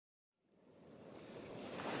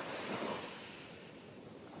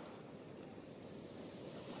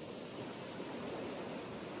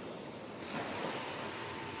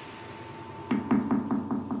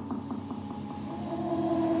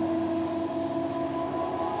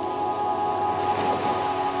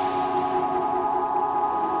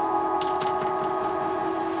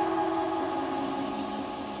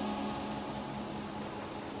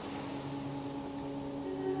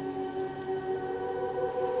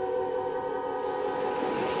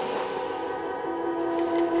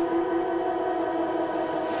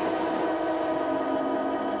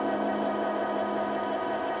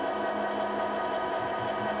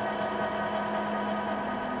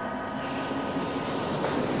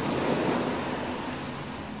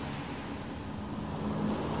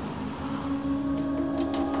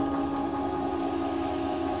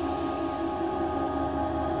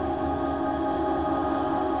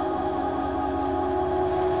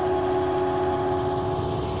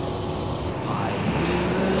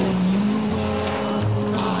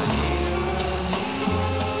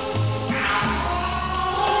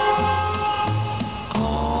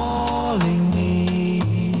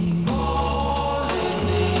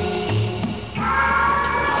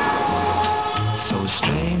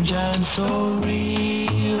so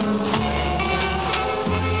real,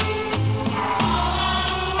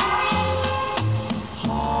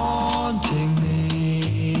 haunting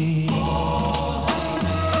me.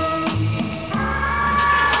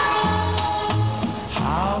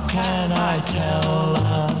 How can I tell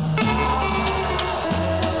her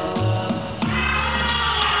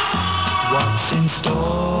what's in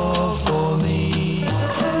store for me?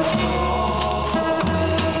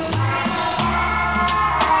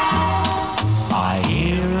 I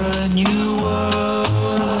hear a new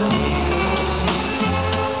word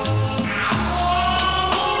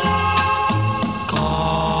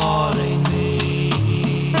calling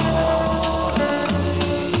me.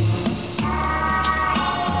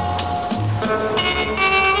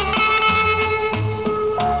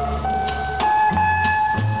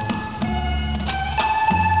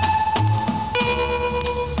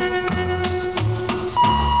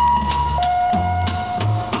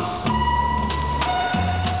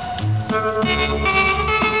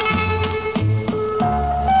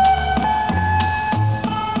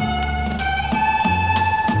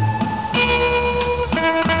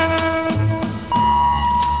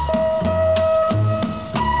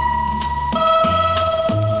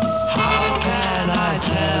 How can I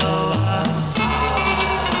tell her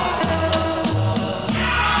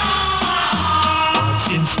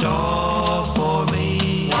what's in store for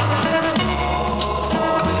me?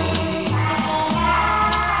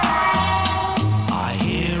 I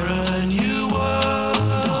hear a new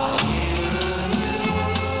word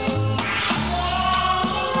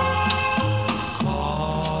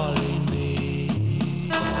calling me.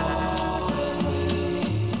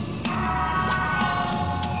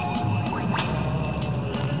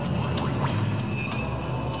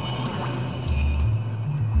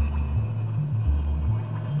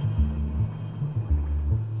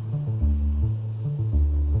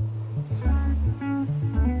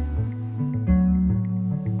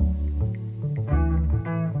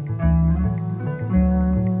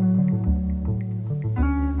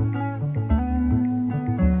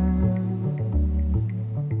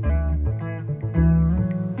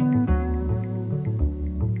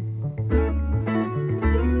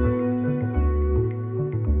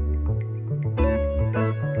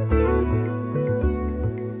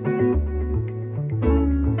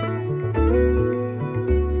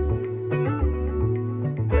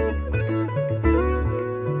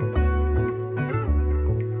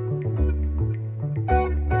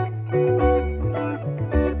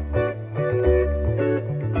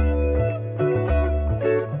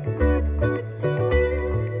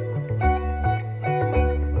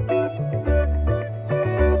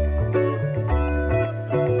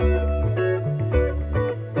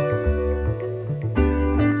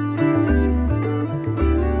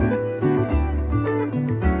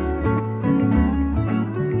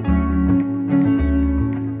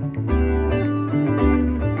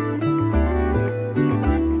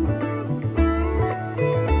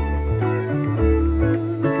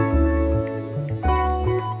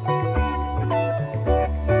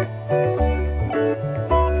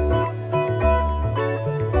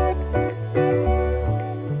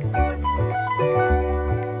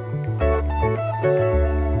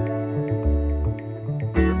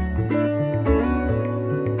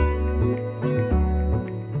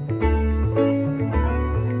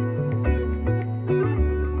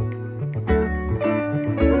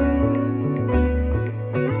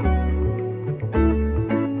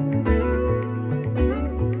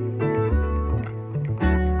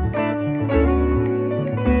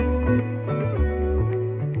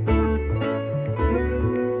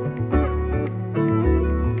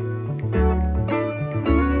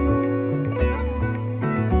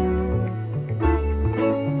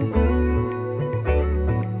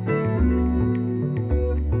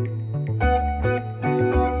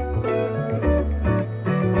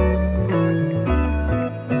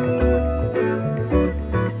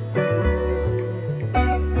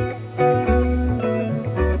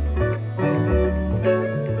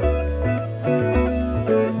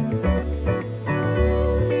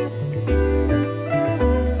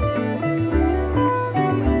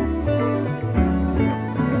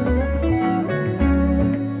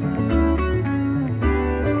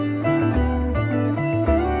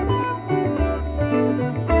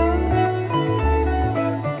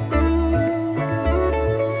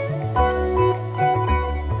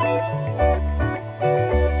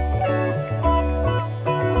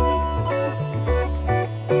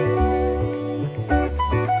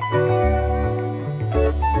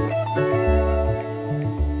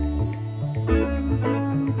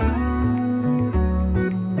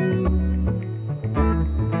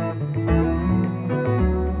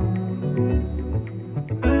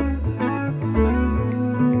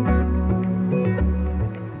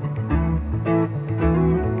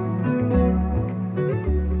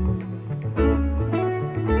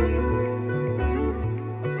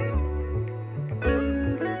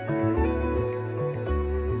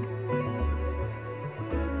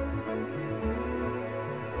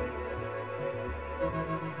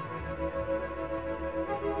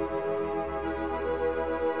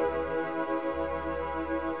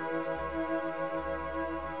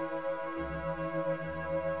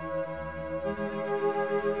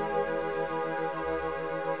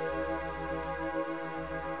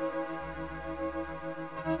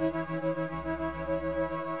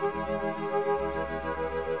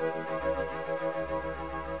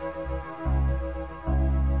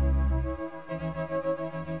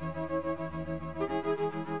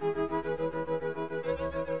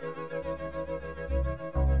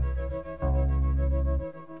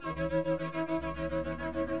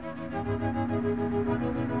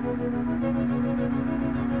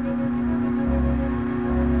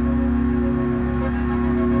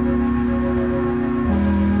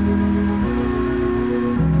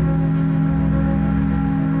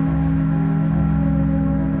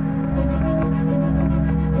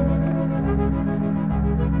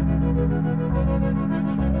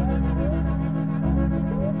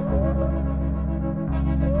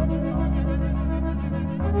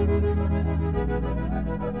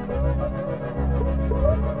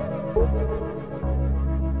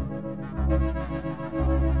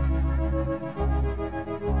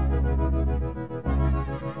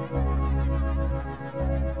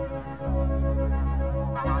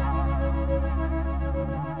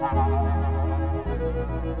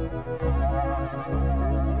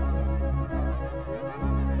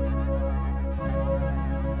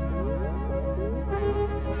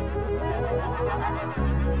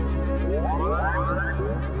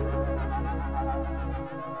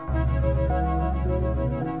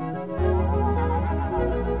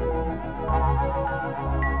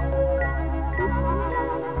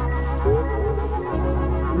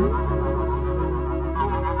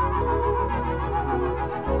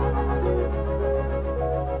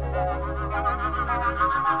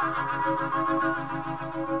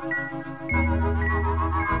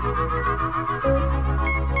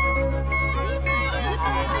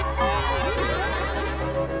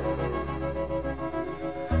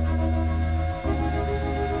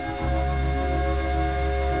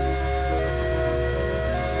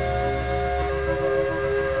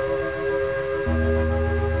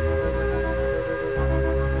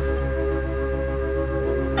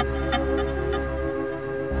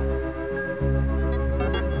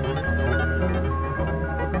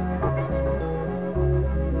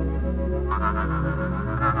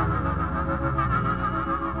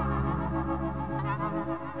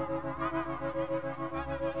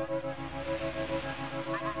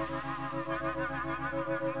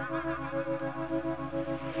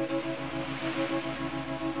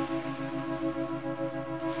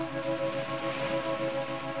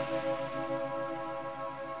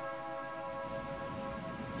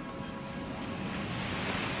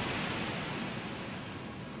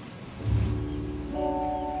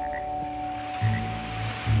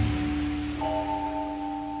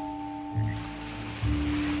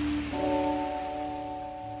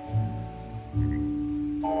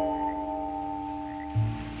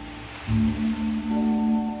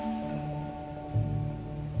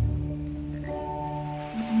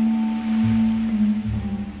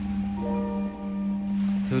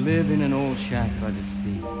 To live in an old shack by the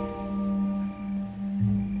sea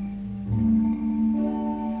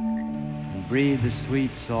and breathe the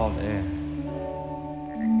sweet salt air.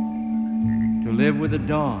 To live with the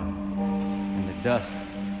dawn and the dusk,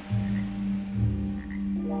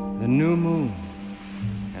 the new moon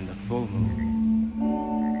and the full moon,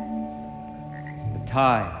 the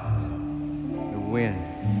tides, the wind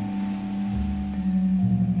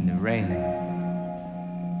and the rain.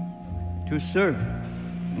 To surf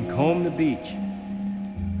and comb the beach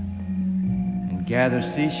and gather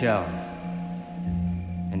seashells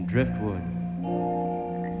and driftwood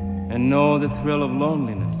and know the thrill of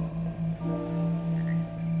loneliness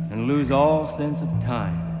and lose all sense of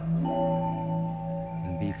time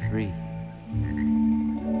and be free.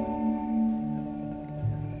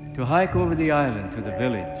 To hike over the island to the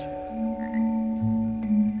village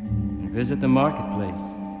and visit the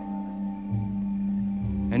marketplace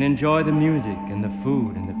and enjoy the music and the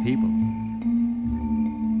food and the people,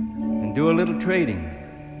 and do a little trading,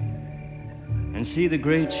 and see the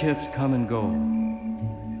great ships come and go,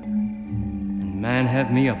 and man,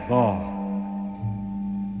 have me a ball.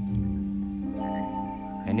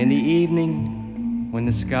 And in the evening, when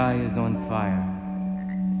the sky is on fire,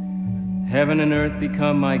 heaven and earth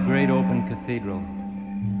become my great open cathedral,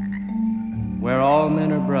 where all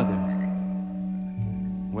men are brothers,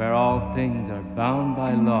 where all things are bound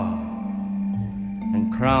by law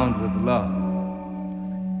and crowned with love.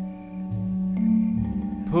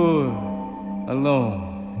 Poor,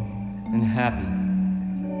 alone, and happy,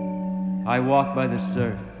 I walk by the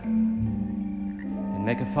surf and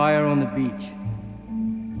make a fire on the beach,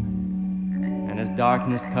 and as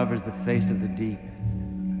darkness covers the face of the deep,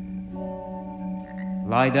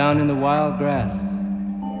 lie down in the wild grass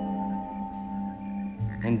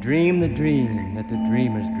and dream the dream that the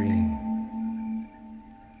dreamers dream.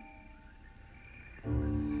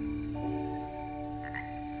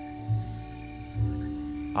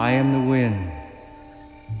 I am the wind,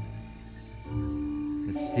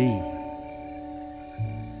 the sea,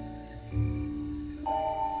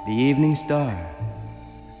 the evening star.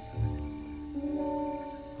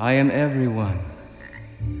 I am everyone,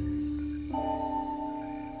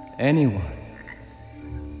 anyone.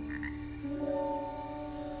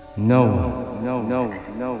 No, no, no,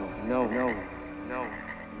 no, no, no, no, no,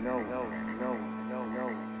 no, no, no, no, no,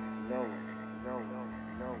 no, no,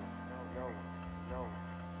 no,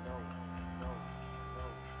 no.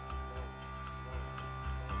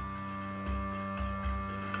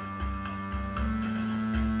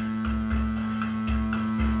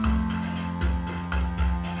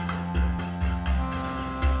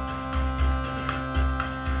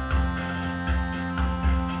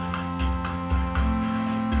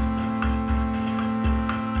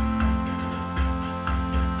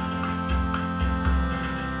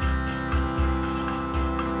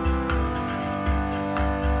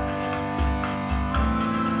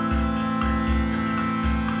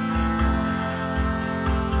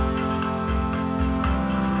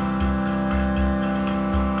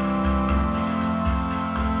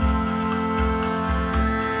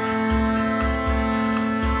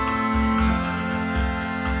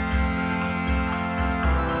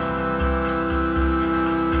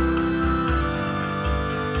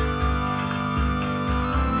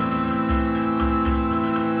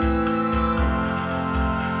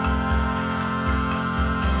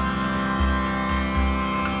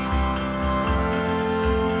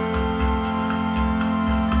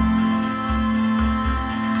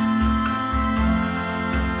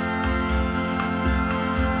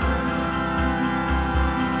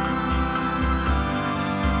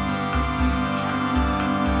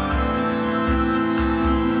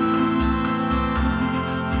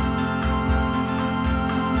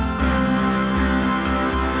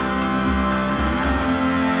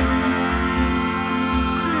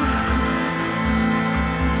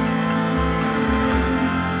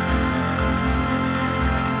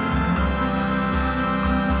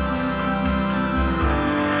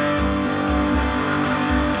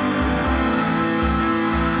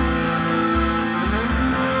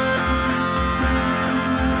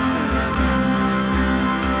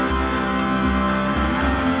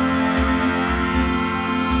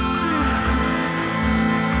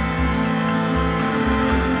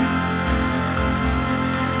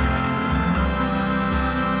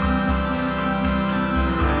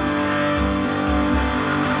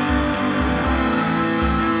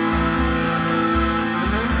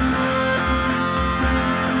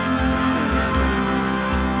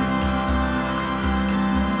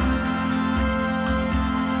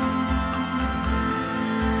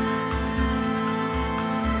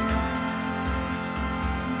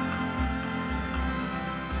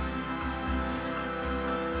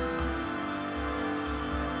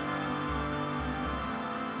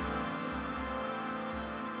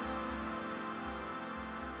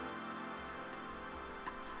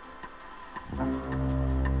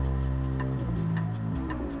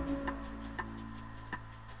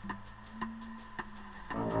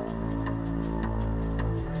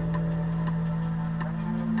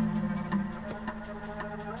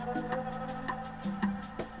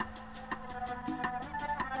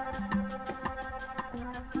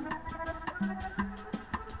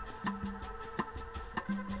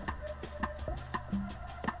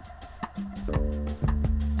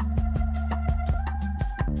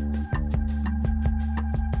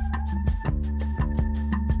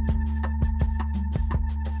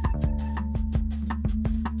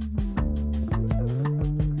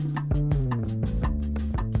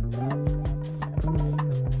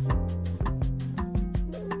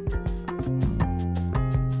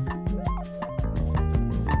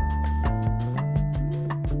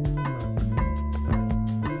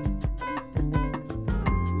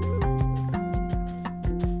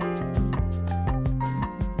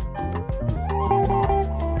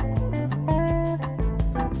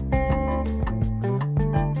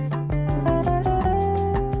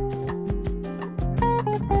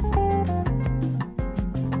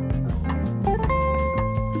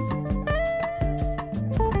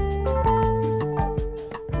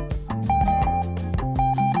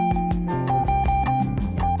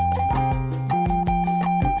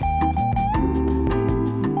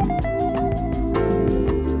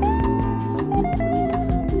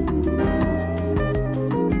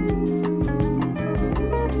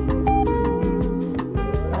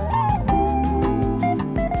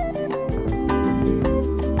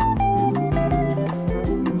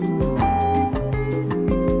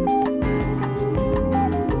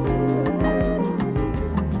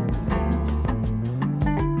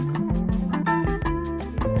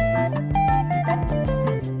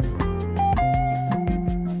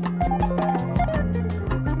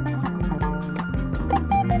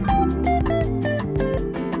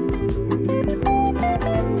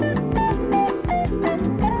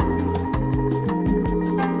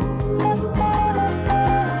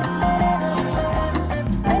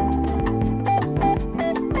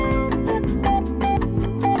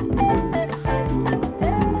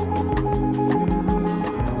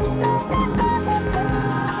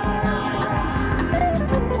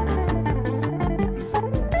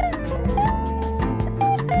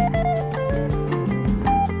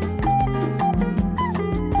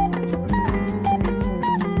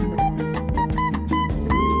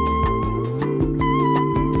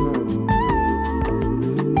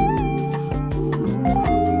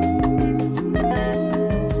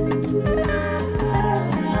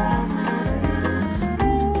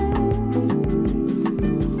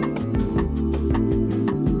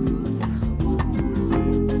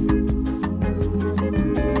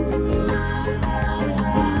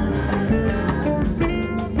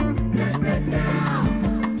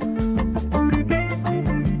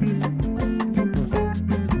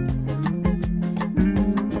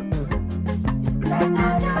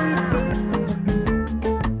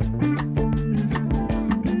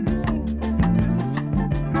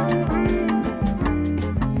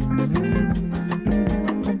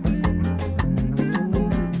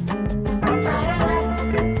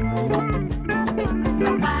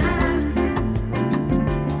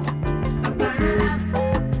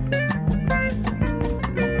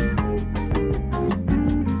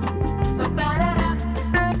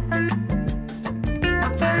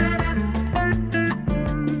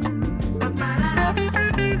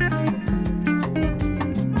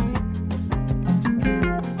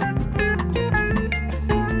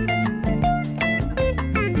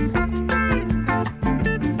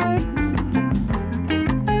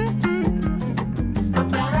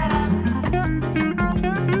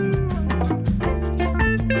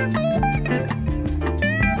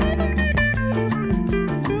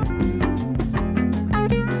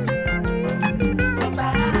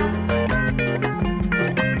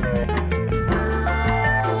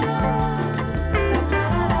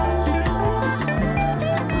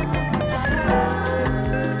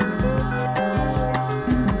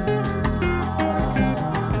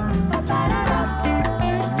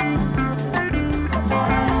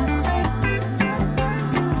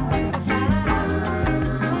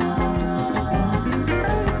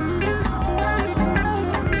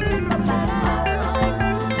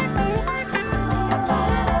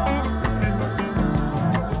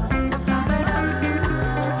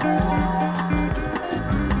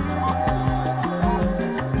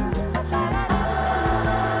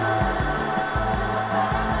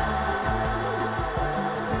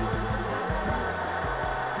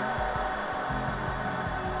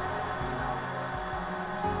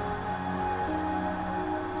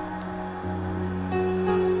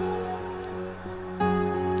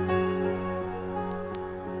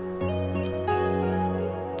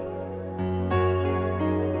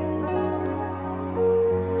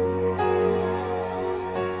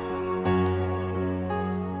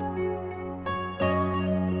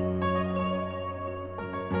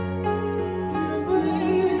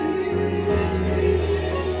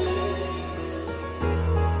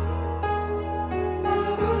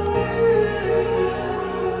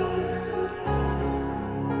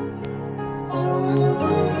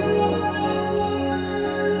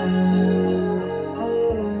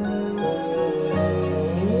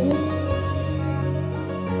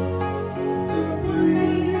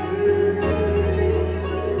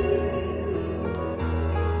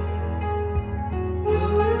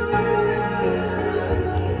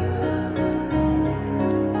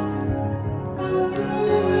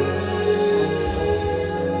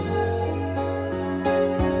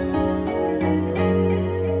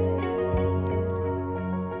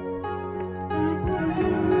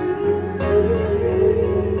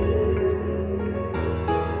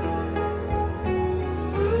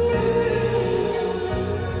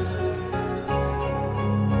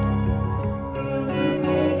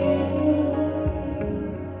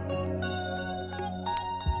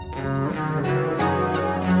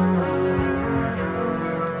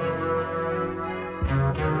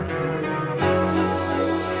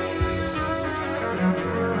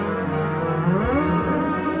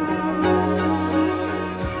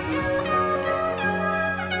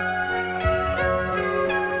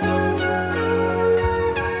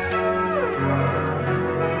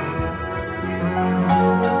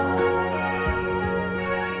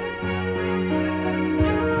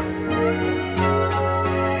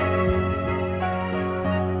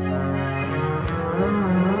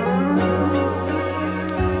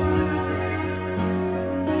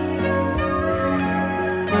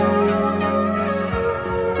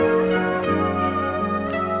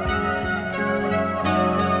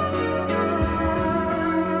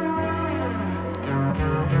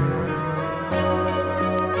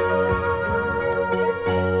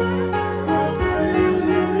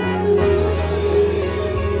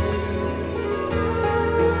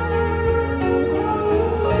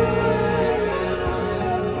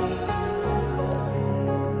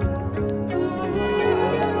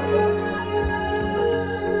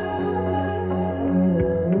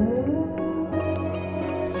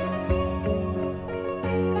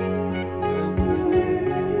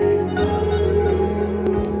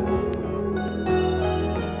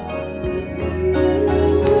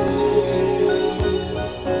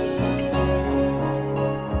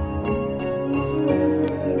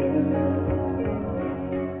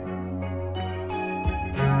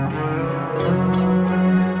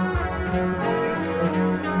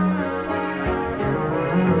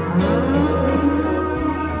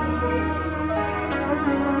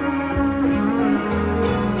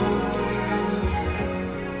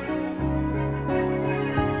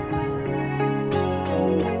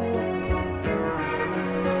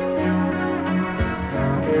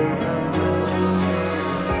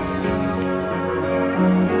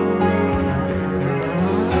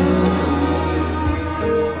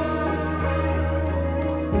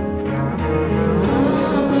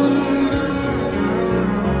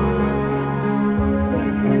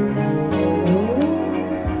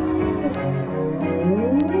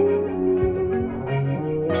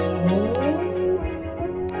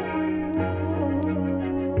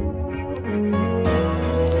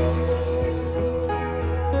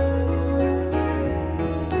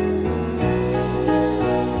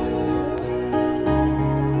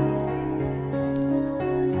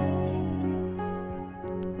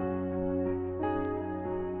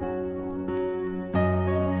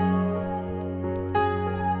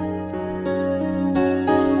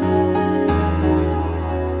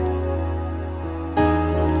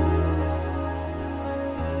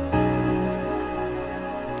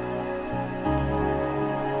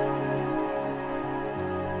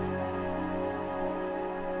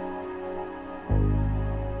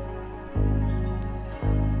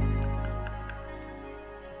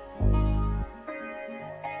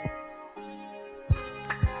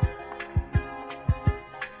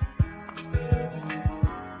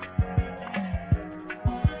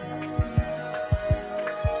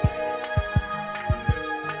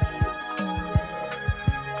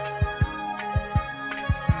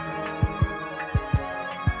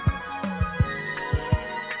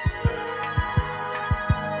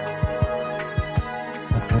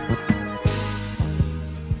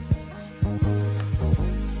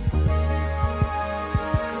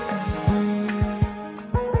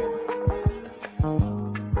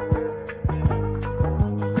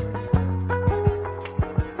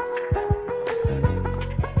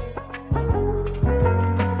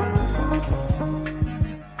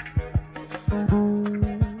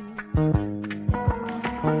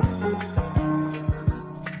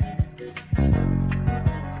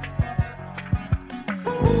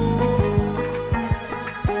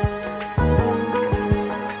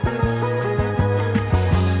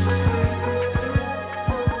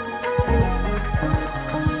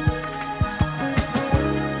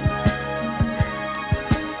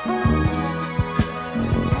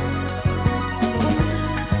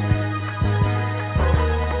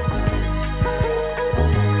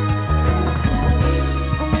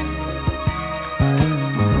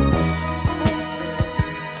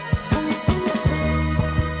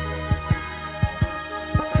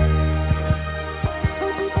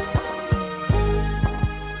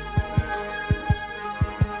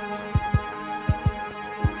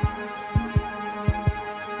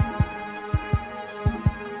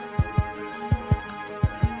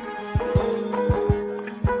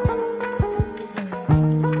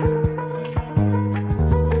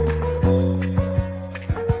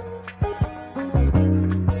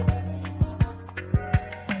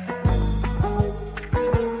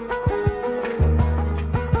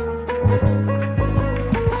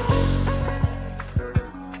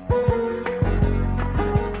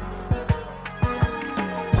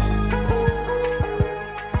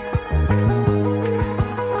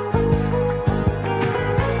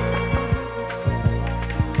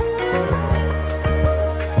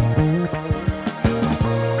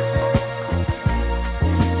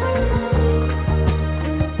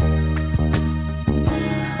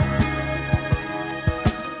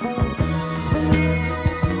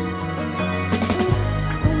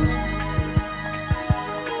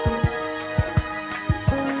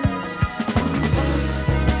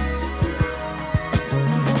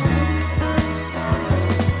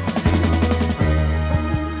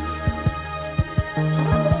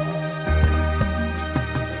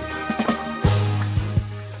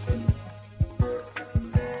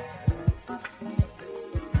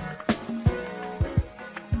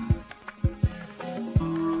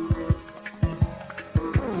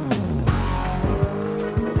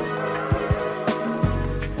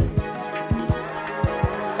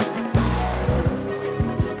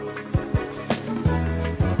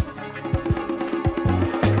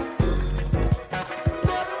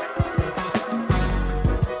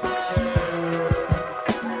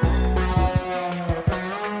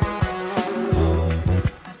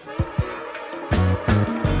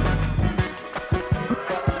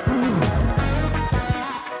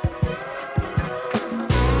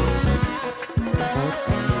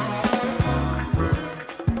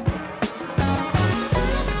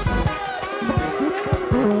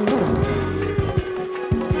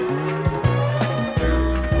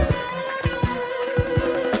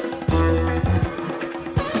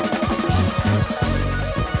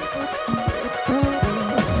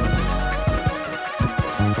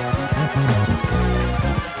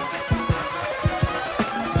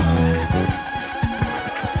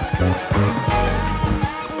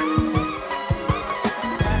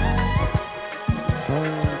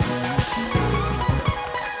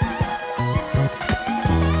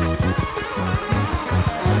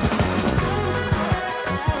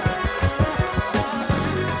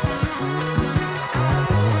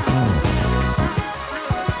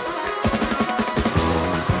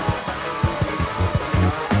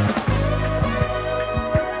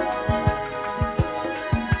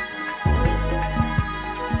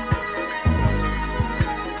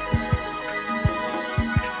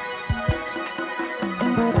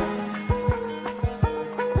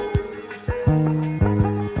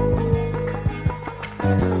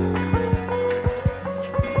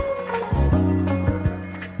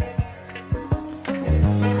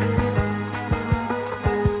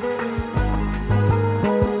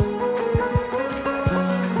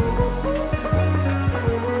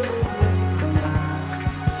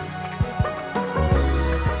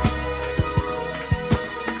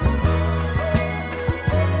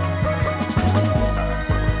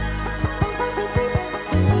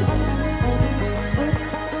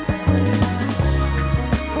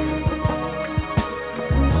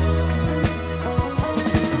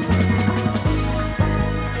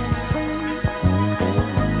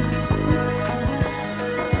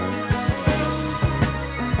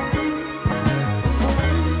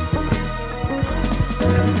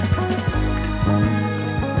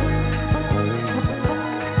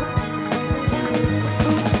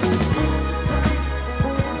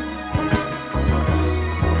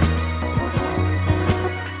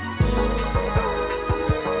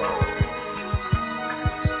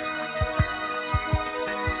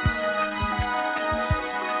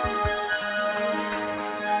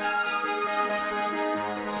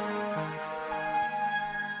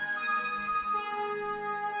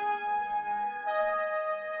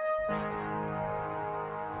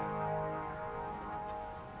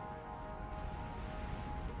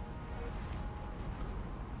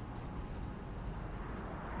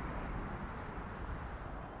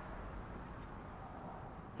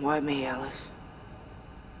 Why me, Alice?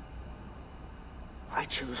 Why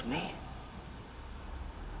choose me?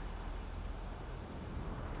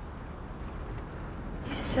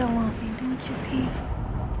 You still want me, don't you, Pete?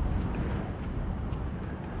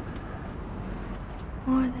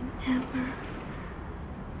 More than ever.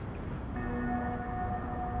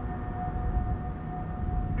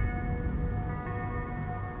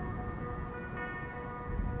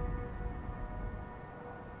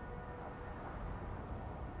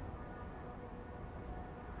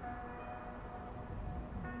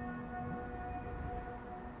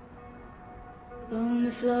 On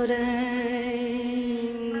the floating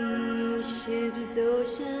shipless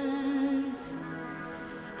oceans,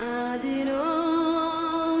 I did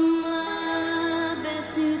all my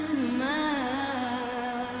best to smile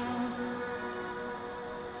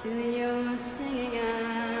to your singing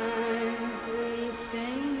eyes and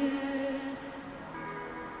fingers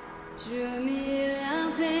drew me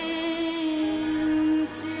laughing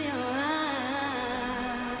to your eyes,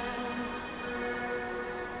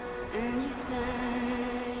 and you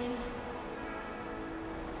sang,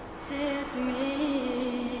 said to me,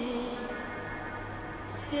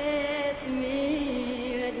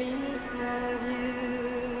 let me unfold you.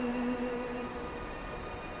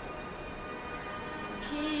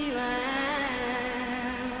 Here I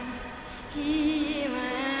am,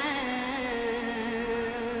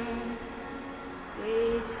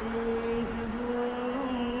 waiting to hold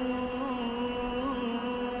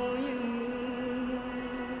you.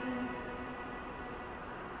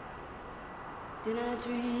 Did I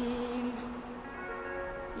dream?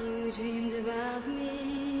 You dreamed about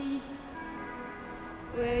me.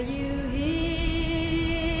 Were you here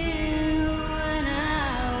when I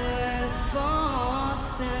was for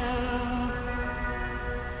sale?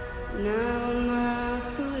 Now my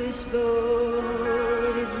foolish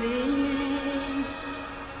boat is leaning,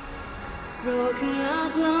 broken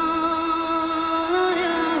love on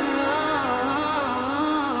your rock.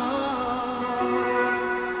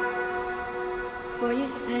 For you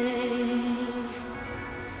sing,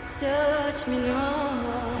 touch me not.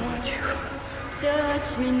 Touch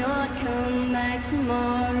me not, come back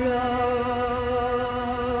tomorrow.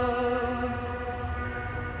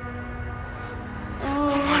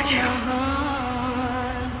 Oh my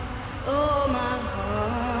heart, oh my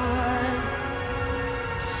heart,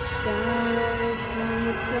 shines from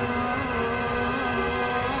the sun.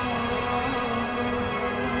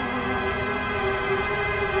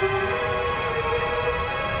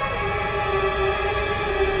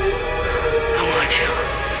 I want you.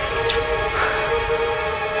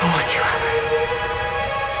 I want you, Alice.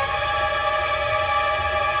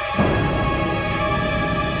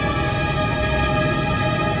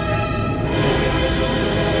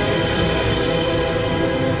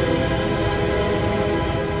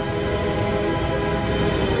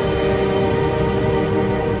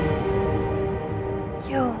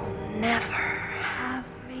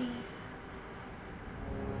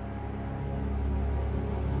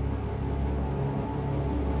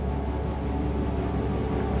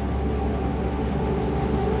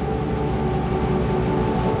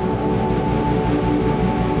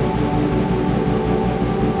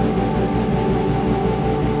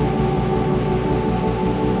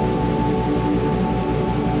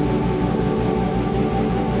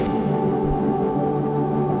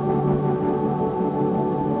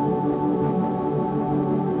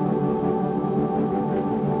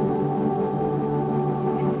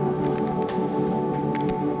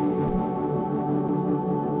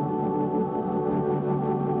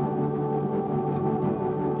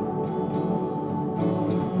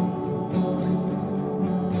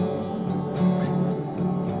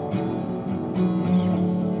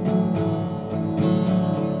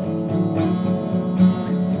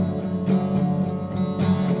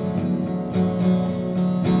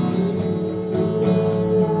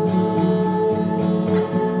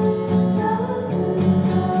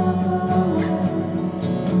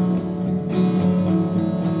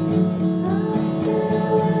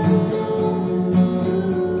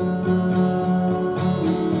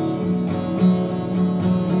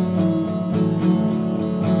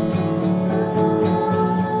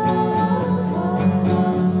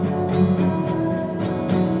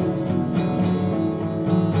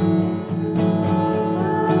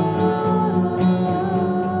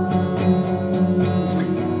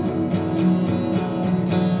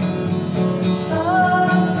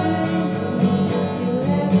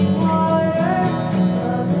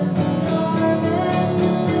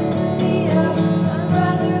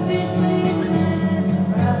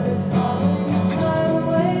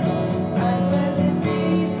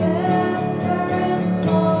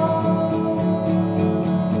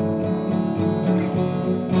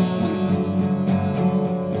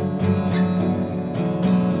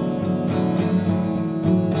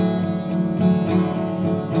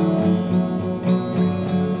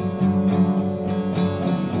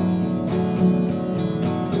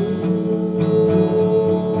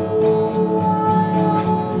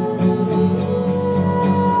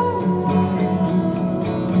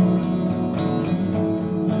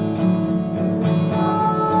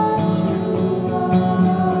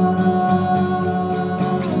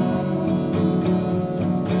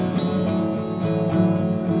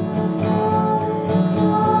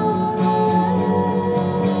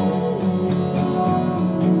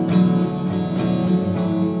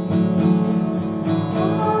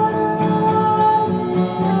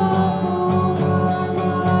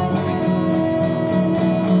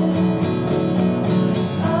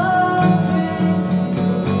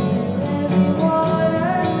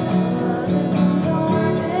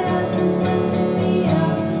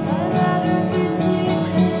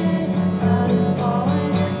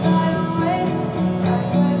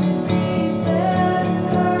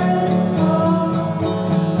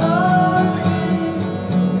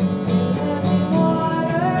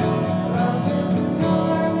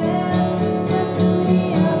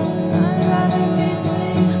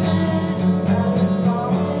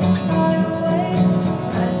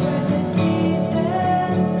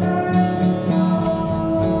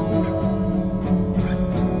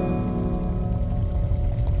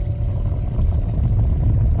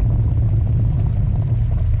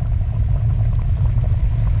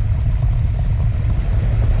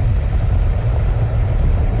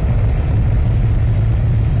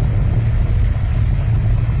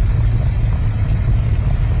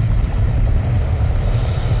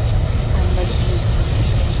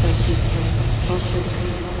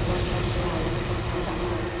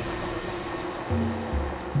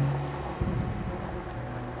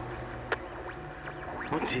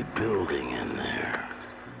 What's he building in there?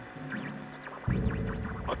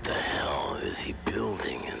 What the hell is he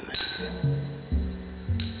building in there?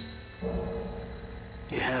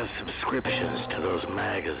 He has subscriptions to those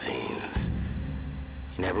magazines.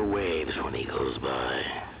 He never waves when he goes by.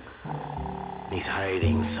 He's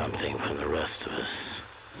hiding something from the rest of us.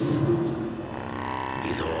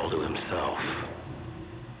 He's all to himself.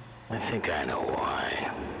 I think I know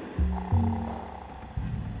why.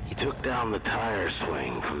 He took down the tire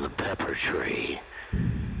swing from the pepper tree.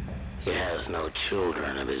 He has no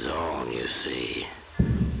children of his own, you see.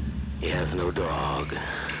 He has no dog.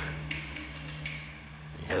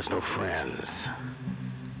 He has no friends.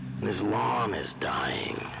 And his lawn is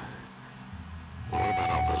dying. What about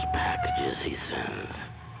all those packages he sends?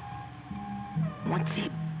 What's he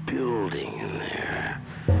building in there?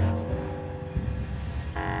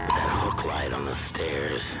 With that hook light on the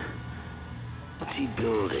stairs. What's he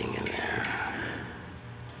building in there?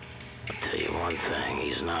 I'll tell you one thing,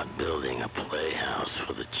 he's not building a playhouse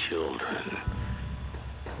for the children.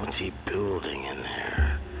 What's he building in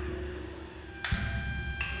there?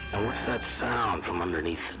 And what's that sound from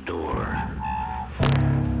underneath the door?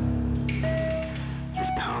 He's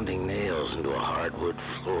pounding nails into a hardwood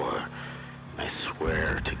floor. I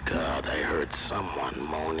swear to God I heard someone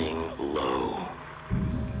moaning low.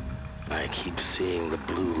 And I keep seeing the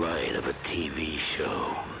blue light of a TV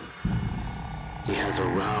show. He has a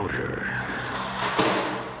router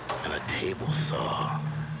and a table saw.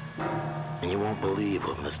 And you won't believe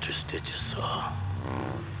what Mr. Stitches saw.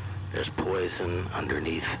 There's poison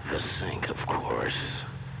underneath the sink, of course.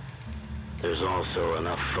 There's also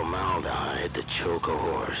enough formaldehyde to choke a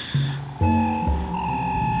horse.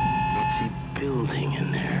 What's he building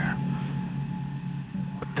in there?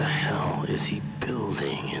 What the hell is he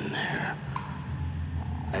building in there?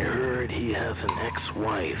 I heard he has an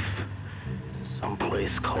ex-wife in some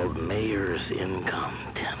place called Mayor's Income,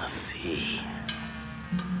 Tennessee.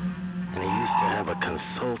 And he used to have a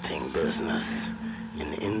consulting business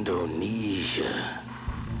in Indonesia.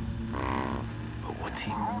 But what's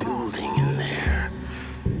he building in there?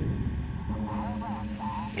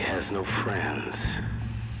 He has no friends,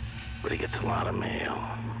 but he gets a lot of mail.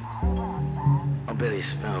 I'll bet he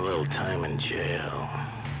spent a little time in jail.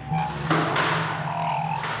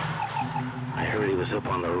 I heard he was up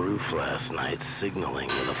on the roof last night signaling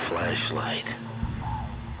with a flashlight.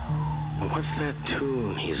 And what's that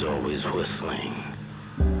tune he's always whistling?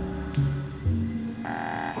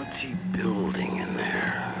 What's he building in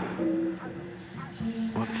there?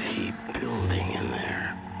 What's he building in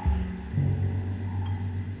there?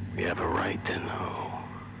 We have a right to know.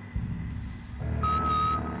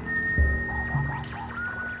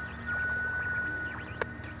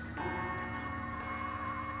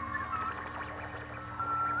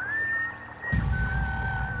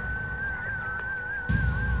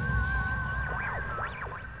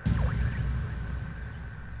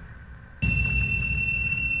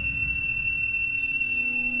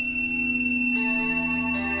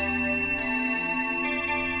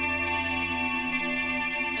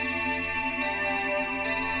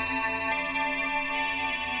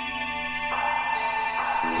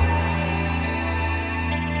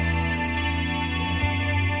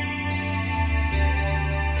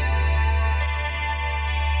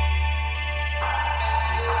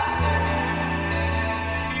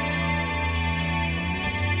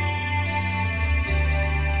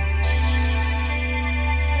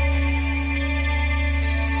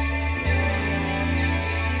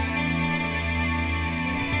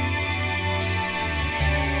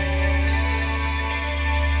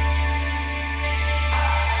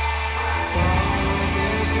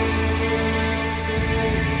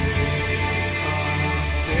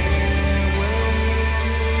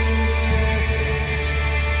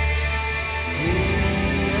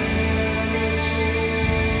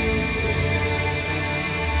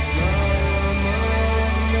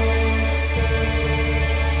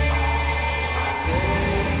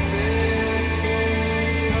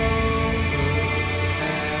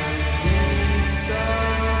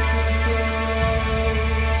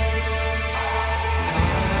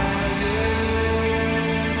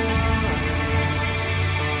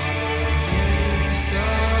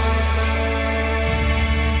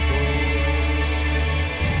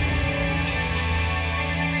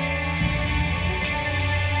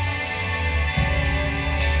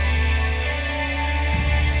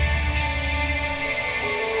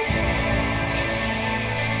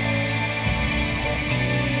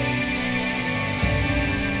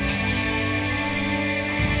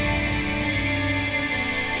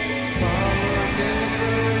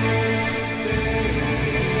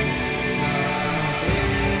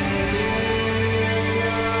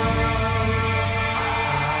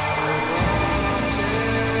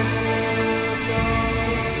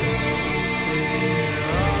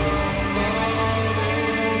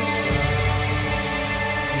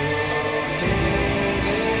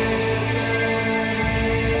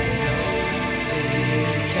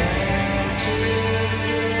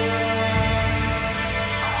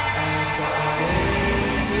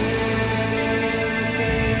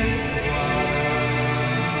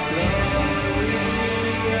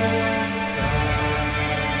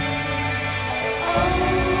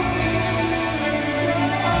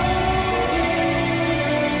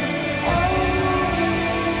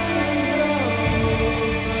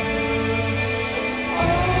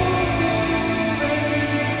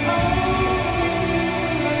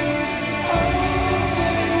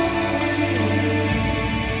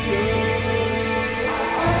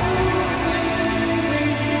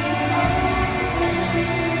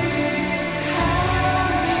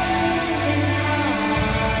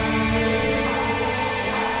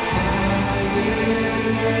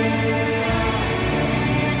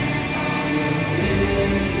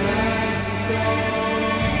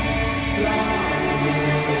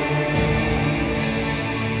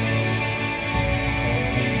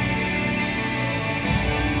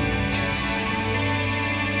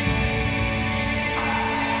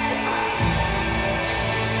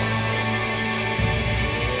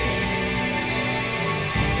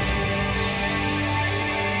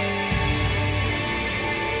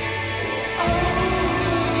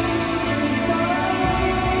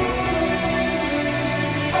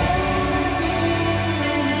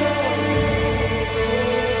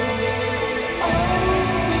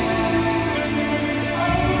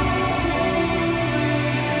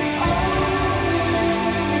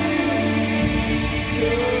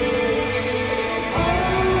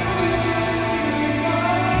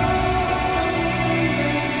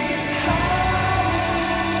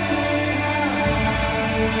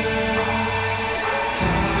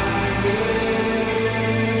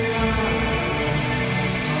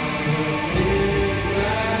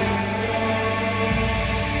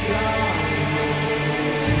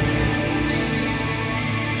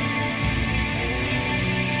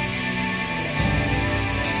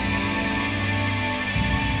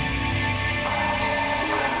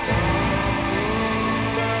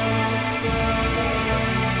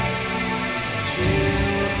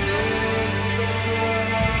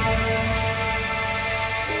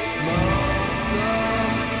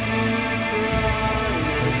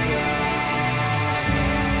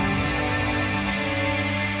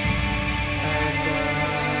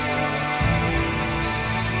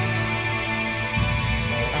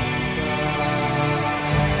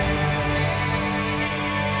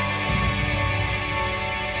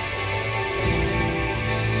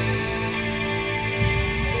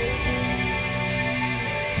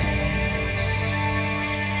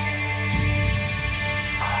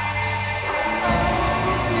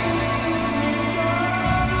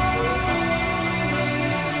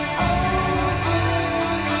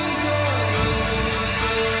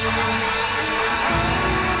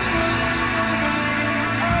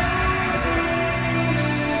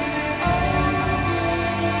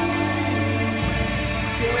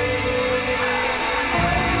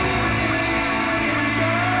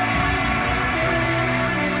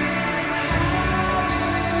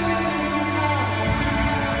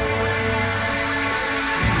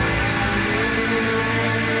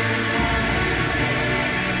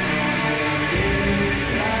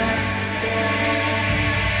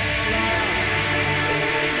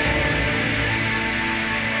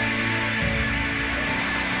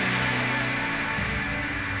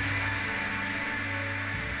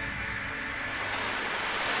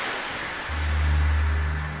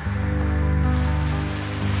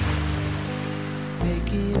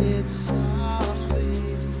 making it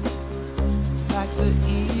softly, like the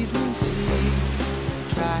evening sea,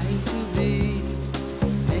 trying to be,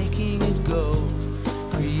 making it go,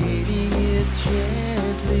 creating it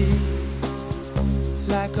gently,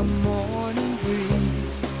 like a morning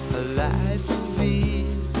breeze, a life of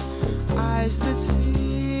ease, eyes that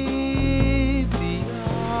see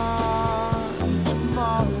beyond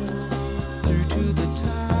tomorrow, through to the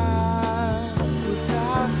time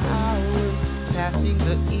without hours, passing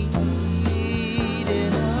the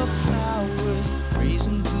Eden of flowers,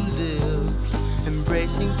 reason to live,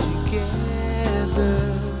 embracing together,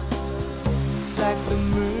 like the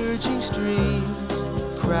merging streams,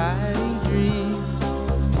 crying dreams,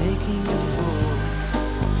 making it full,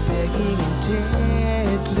 begging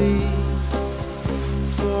intently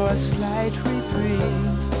for a slight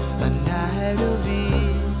reprieve, a night of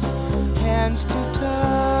ease, hands to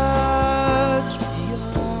touch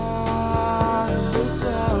beyond the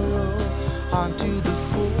sorrow, onto the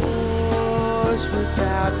force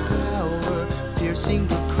without power, piercing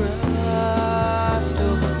the crust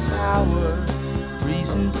of the tower,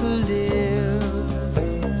 reason to live.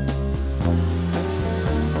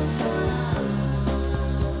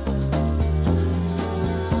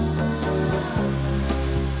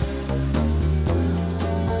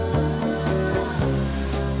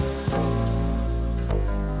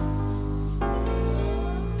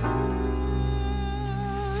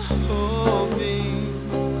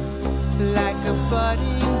 Like a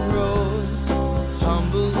budding rose,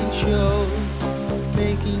 humble and shows,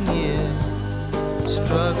 making it,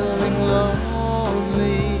 struggling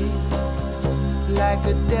lonely, like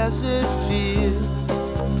a desert field,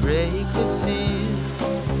 break the seal,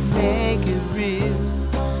 make it real,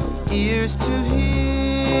 ears to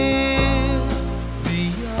hear,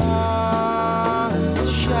 beyond the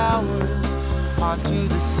showers, onto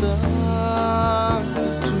the suns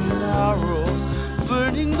of tomorrows,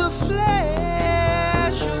 burning the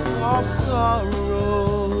flesh of all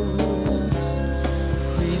sorrows,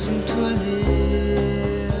 reason to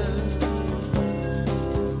live,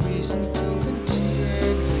 reason to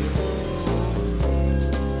continue,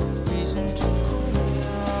 reason to go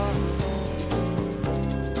on,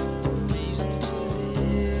 reason to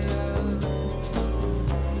live,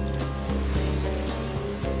 reason to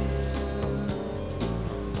live,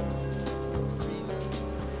 reason to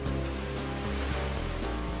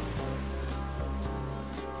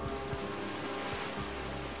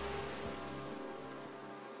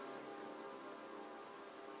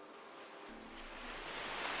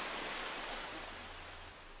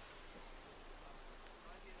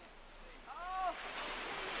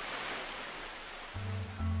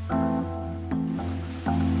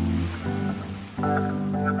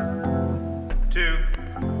two.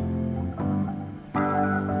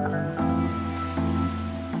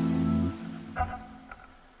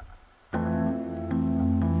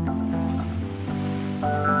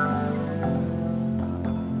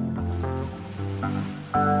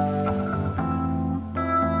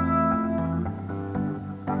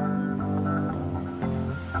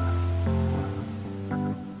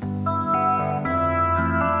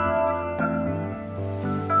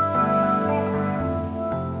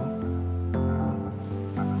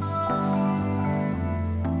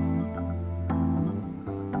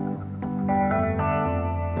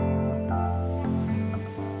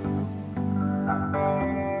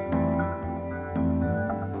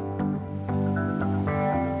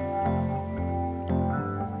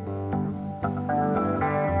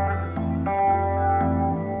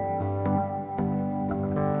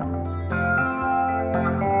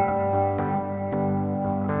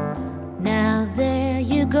 Now there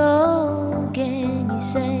you go again, you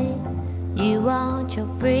say you want your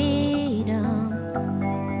freedom.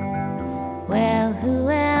 Well, who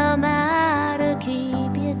am I to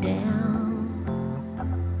keep you down?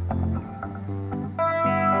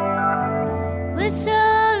 It's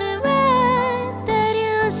only right that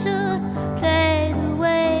you should play the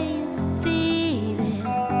way you feel it,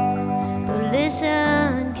 but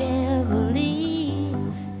listen carefully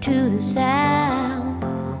to the sound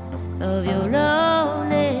of your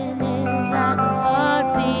loneliness, like a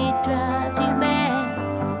heartbeat drives you mad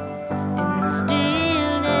in the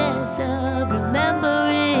stillness of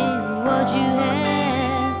remembering what you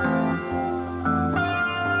had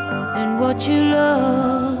and what you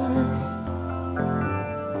lost,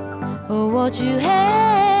 or what you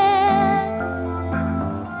had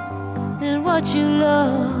and what you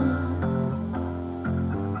lost.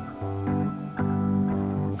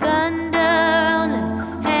 Thunder only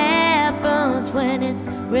happens when it's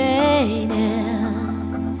raining.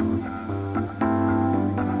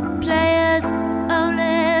 Players only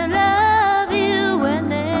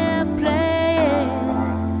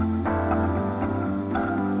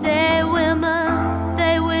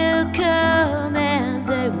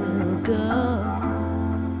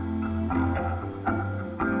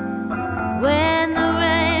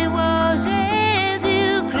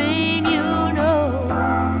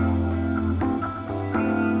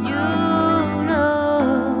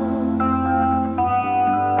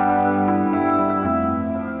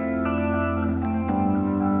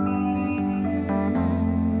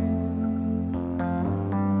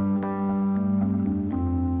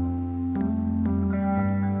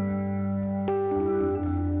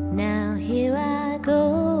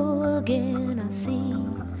see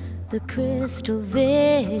the crystal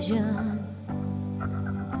vision.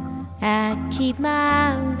 I keep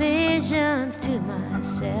my visions to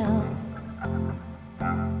myself.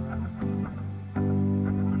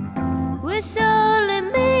 It's only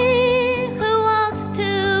me who wants to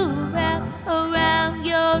wrap around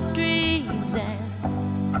your dreams.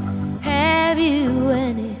 And have you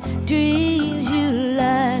any dreams you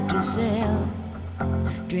like to sell?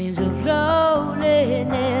 Dreams of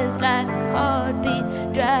loneliness like a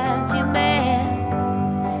heartbeat drives you mad.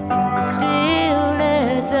 In the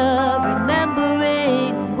stillness of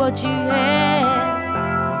remembering what you had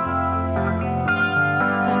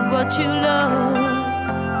and what you lost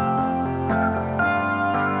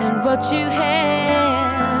and what you had.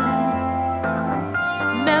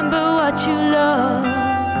 Remember what you lost.